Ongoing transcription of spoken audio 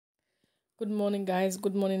Good morning, guys.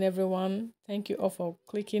 Good morning, everyone. Thank you all for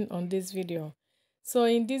clicking on this video. So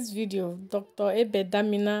in this video, Dr.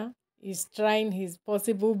 Damina is trying his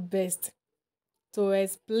possible best to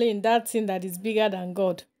explain that thing that is bigger than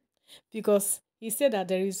God, because he said that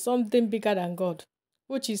there is something bigger than God,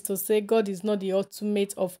 which is to say God is not the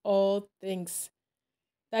ultimate of all things.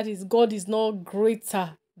 That is, God is not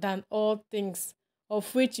greater than all things,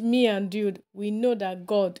 of which me and you, we know that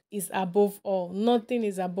God is above all. Nothing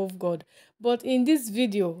is above God. But in this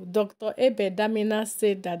video, Dr. Damina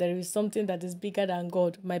said that there is something that is bigger than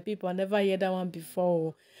God. My people, I never heard that one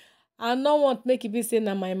before. I don't want to make it be saying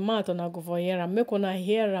that my mouth on go for here. I make on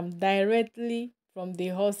hear them directly from the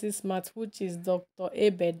horse's mouth, which is Dr.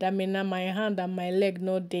 Damina. My hand and my leg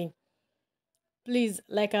no day. Please,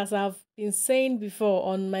 like as I've been saying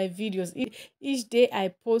before on my videos, each day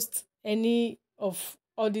I post any of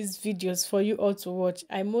all these videos for you all to watch.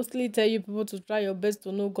 I mostly tell you people to try your best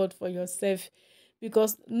to know God for yourself,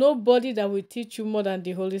 because nobody that will teach you more than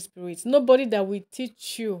the Holy Spirit. Nobody that will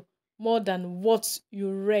teach you more than what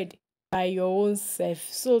you read by your own self.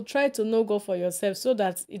 So try to know God for yourself so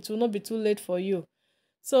that it will not be too late for you.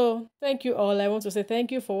 So thank you all. I want to say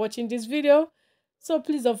thank you for watching this video. So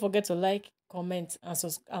please don't forget to like, comment, and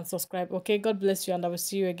subscribe. Okay, God bless you, and I will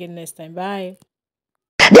see you again next time. Bye.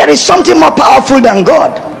 There is something more powerful than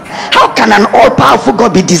God. How can an all-powerful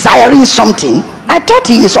God be desiring something? I thought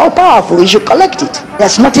he is all-powerful. He should collect it.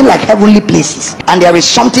 There's nothing like heavenly places, and there is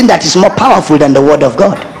something that is more powerful than the word of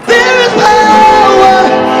God. There is power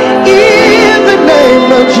in the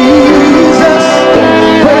name of Jesus.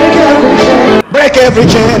 Break every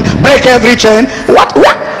chain. Break every chain. What?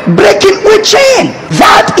 Breaking which chain?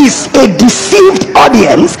 That is a deceived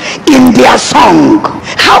audience in their song.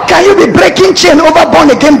 How can you be breaking chain over born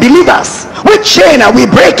again believers? Which chain are we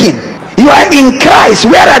breaking? You are in Christ.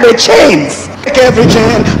 Where are the chains? Break every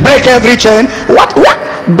chain. Break every chain. What?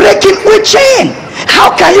 Breaking which chain? How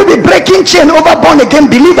can you be breaking chain over born again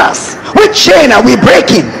believers? Which chain are we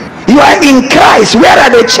breaking? You are in Christ. Where are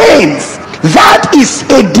the chains? That is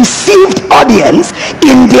a deceived audience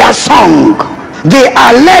in their song. They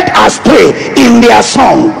are led astray in their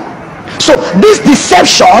song. So this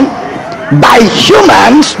deception by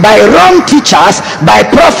humans, by wrong teachers, by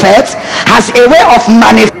prophets, has a way of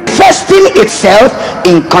manifesting itself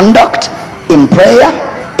in conduct, in prayer,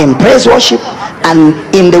 in praise worship, and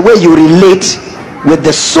in the way you relate with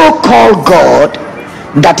the so-called God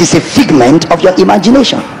that is a figment of your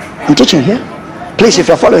imagination. I'm teaching here. Please, if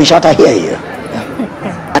you're following, shout, I hear you.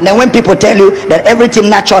 And then when people tell you that everything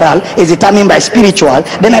natural is determined by spiritual,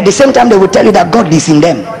 then at the same time they will tell you that God is in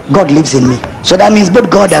them. God lives in me. So that means both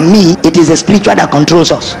God and me, it is a spiritual that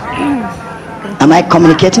controls us. Am I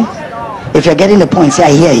communicating? If you're getting the point, say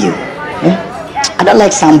I hear you. I don't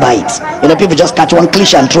like sound bites. People just catch one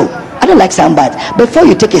cliche and throw. I don't like sound bites. Before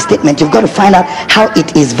you take a statement, you've got to find out how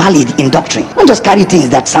it is valid in doctrine. Don't just carry things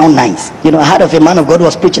that sound nice. I heard of a man of God who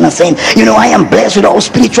was preaching and saying, I am blessed with all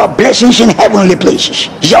spiritual blessings in heavenly places.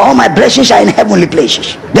 All my blessings are in heavenly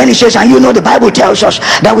places. Then he says, and the Bible tells us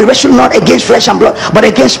that we wrestle not against flesh and blood, but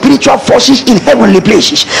against spiritual forces in heavenly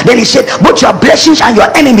places. Then he said, both your blessings and your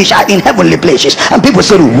enemies are in heavenly places. And people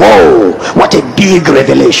said, whoa, what a big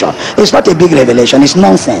revelation. It's not a big revelation, it's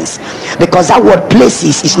nonsense, because that word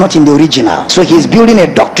places is not in the original. So he's building a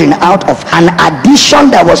doctrine out of an addition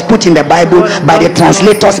that was put in the Bible by the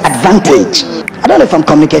translator's advantage. I don't know if I'm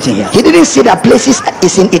communicating here. He didn't say that places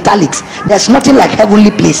is in italics. There's nothing like heavenly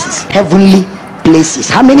places. Heavenly places.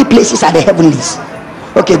 How many places are the heavenlies?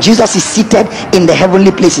 Okay, Jesus is seated in the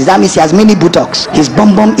heavenly places. That means he has many buttocks. His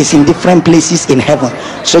bum is in different places in heaven.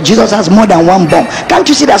 So Jesus has more than one bum. Can't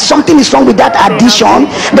you see that something is wrong with that addition?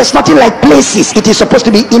 There's nothing like places. It is supposed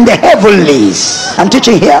to be in the heavenlies. I'm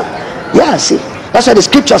teaching here. Yeah, see, that's why the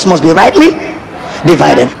scriptures must be rightly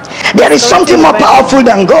divided. There is something more powerful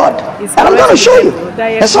than God, and I'm going to show you.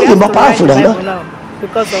 There's something more powerful than God.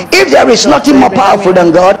 If there is nothing more powerful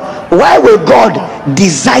than God, why will God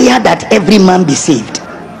desire that every man be saved?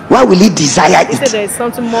 Why will he desire it?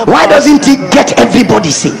 Why doesn't he get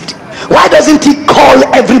everybody saved? Why doesn't he call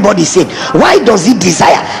everybody saved? Why does he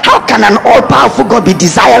desire? How can an all-powerful God be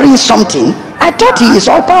desiring something? I thought he is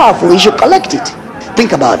all-powerful. He should collect it.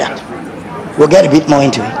 Think about that. We'll get a bit more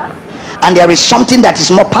into it. And there is something that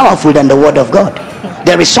is more powerful than the word of God.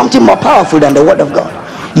 There is something more powerful than the word of God.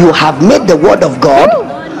 You have made the word of God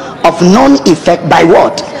of non-effect by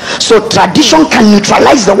what? So tradition can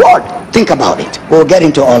neutralize the word. Think about it. We'll get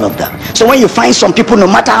into all of that. So when you find some people, no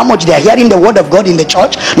matter how much they are hearing the word of God in the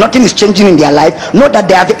church, nothing is changing in their life. Know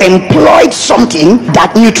that they have employed something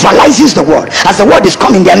that neutralizes the word. As the word is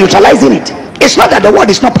coming, they are neutralizing it. It's not that the word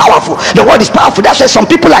is not powerful. The word is powerful. That's why some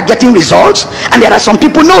people are getting results and there are some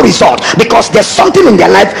people no result, because there's something in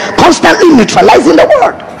their life constantly neutralizing the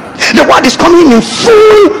word. The word is coming in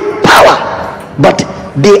full power, but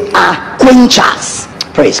they are quenchers.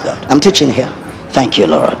 Praise God. I'm teaching here. Thank you,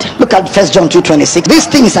 Lord. Look at 1 John 2:26. These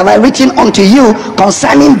things have I written unto you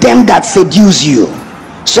concerning them that seduce you.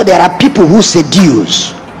 So there are people who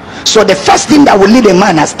seduce. So the first thing that will lead a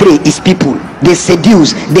man astray is people. They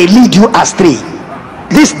seduce, they lead you astray.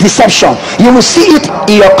 This deception, you will see it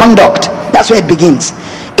in your conduct. That's where it begins.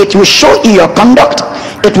 It will show in your conduct,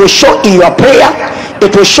 it will show in your prayer,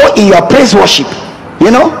 it will show in your praise worship.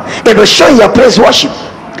 You know, it will show in your praise worship.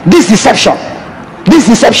 This deception,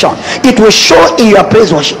 it will show in your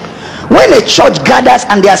praise worship. When a church gathers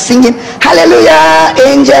and they are singing hallelujah,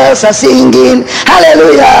 angels are singing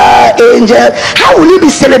hallelujah, angels, how will you be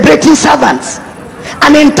celebrating servants?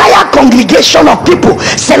 An entire congregation of people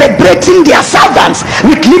celebrating their servants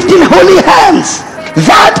with lifting holy hands.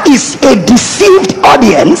 That is a deceived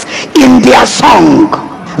audience in their song.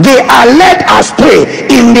 They are led astray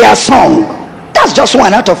in their song. That's just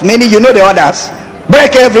one out of many. You know the others.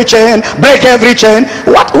 Break every chain, break every chain.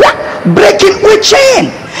 What breaking which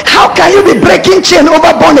chain? How can you be breaking chain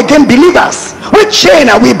over born again believers? Which chain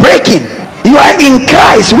are we breaking? You are in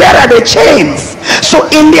Christ. Where are the chains? So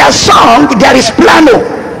in their song there is plano,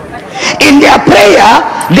 in their prayer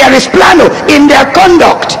there is plano, in their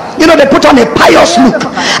conduct, you know, they put on a pious look,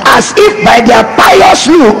 as if by their pious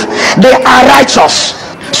look they are righteous.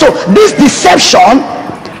 So this deception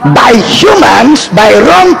by humans, by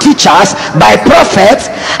wrong teachers, by prophets,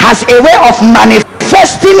 has a way of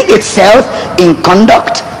manifesting itself in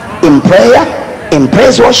conduct, in prayer, in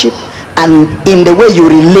praise worship, and in the way you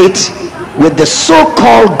relate with the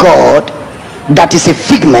so-called God that is a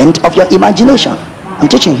figment of your imagination. I'm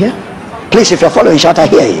teaching here. Please, if you're following, shout, I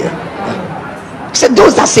hear you. He said,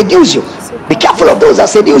 those that seduce you, be careful of those that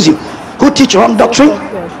seduce you, who teach wrong doctrine,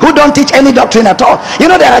 who don't teach any doctrine at all. You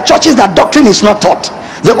know, there are churches that doctrine is not taught.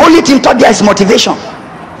 The only thing taught there is motivation.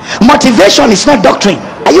 Motivation is not doctrine.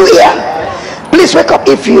 Are you here? Please wake up.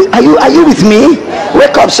 If you are you with me?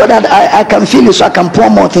 Wake up so that I can feel you, so I can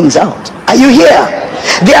pour more things out. Are you here?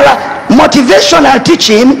 There are motivational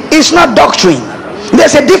teaching is not doctrine.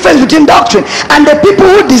 There's a difference between doctrine, and the people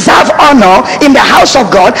who deserve honor in the house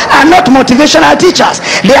of God are not motivational teachers.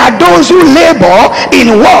 They are those who labor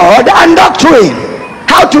in word and doctrine.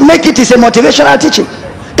 How to make it is a motivational teaching.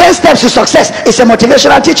 10 steps to success is a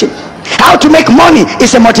motivational teaching. How to make money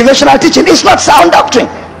is a motivational teaching. It's not sound doctrine.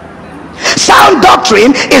 Sound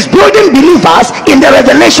doctrine is building believers in the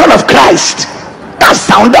revelation of Christ. That's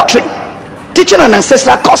sound doctrine. Teaching on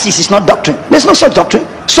ancestral causes is not doctrine. There's no such doctrine.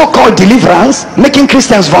 So-called deliverance, making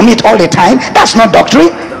Christians vomit all the time, that's not doctrine.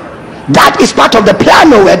 That is part of the plan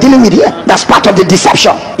we're dealing with here. That's part of the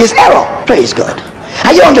deception. It's error. Praise God.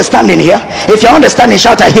 Are you understanding here? If you're understanding,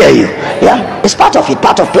 shout, I hear you. Yeah, it's part of it,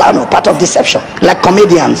 part of plano, part of deception. Like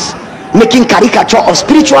comedians making caricature of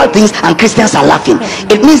spiritual things and Christians are laughing.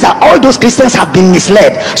 It means that all those Christians have been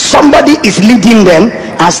misled. Somebody is leading them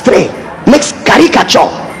astray. Makes caricature,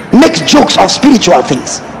 makes jokes of spiritual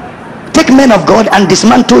things. Take men of God and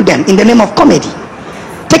dismantle them in the name of comedy.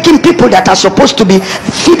 Taking people that are supposed to be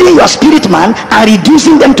feeding your spirit man and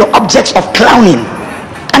reducing them to objects of clowning.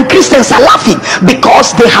 And Christians are laughing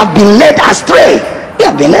because they have been led astray. They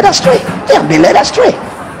have been led astray. They have been led astray.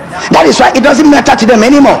 That is why it doesn't matter to them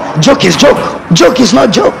anymore. Joke is joke. Joke is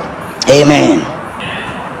not joke. Amen.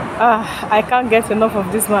 I can't get enough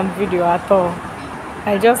of this man's video at all.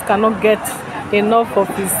 I just cannot get enough of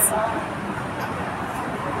his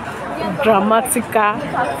grammatical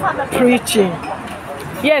preaching.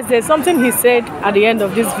 Yes, there's something he said at the end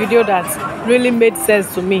of this video that really made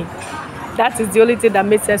sense to me. That is the only thing that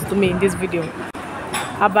made sense to me in this video,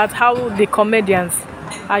 about how the comedians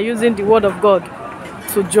are using the word of God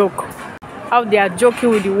to joke, how they are joking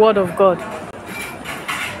with the word of God.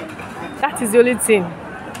 That is the only thing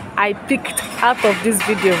I picked out of this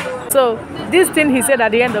video. So this thing he said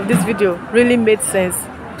at the end of this video really made sense.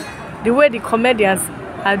 The way the comedians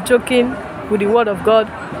are joking with the word of God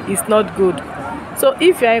is not good. So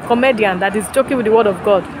if you are a comedian that is joking with the word of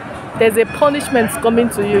God, there's a punishment coming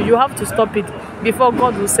to you. You have to stop it before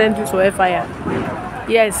God will send you to hellfire.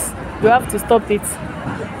 Yes, you have to stop it.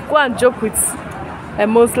 Go and joke with a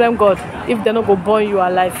Muslim God if they're not going to burn you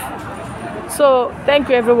alive. So thank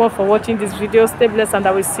you everyone for watching this video. Stay blessed and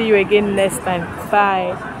I will see you again next time.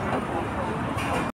 Bye.